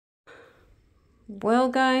Well,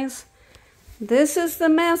 guys, this is the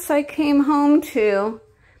mess I came home to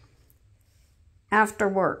after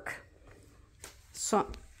work. So,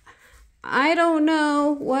 I don't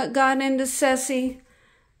know what got into Sesi,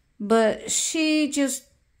 but she just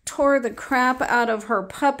tore the crap out of her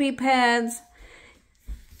puppy pads.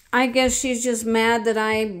 I guess she's just mad that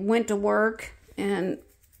I went to work and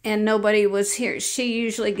nobody was here. She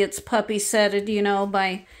usually gets puppy setted, you know,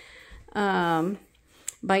 by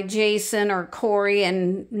Jason or Corey,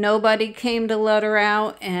 and nobody came to let her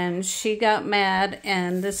out, and she got mad,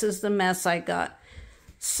 and this is the mess I got.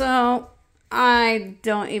 So I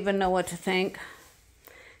don't even know what to think.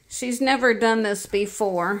 She's never done this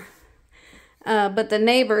before, but the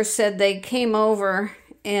neighbors said they came over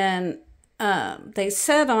and they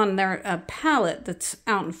sat on their pallet that's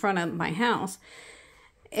out in front of my house.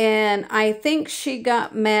 And I think she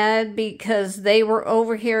got mad because they were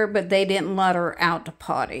over here, but they didn't let her out to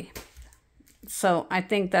potty. So I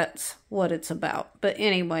think that's what it's about. But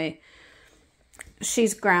anyway,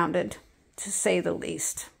 she's grounded, to say the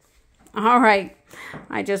least. All right.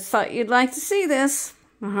 I just thought you'd like to see this.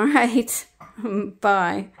 All right.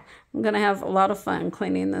 Bye. I'm going to have a lot of fun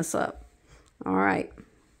cleaning this up. All right.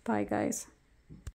 Bye, guys.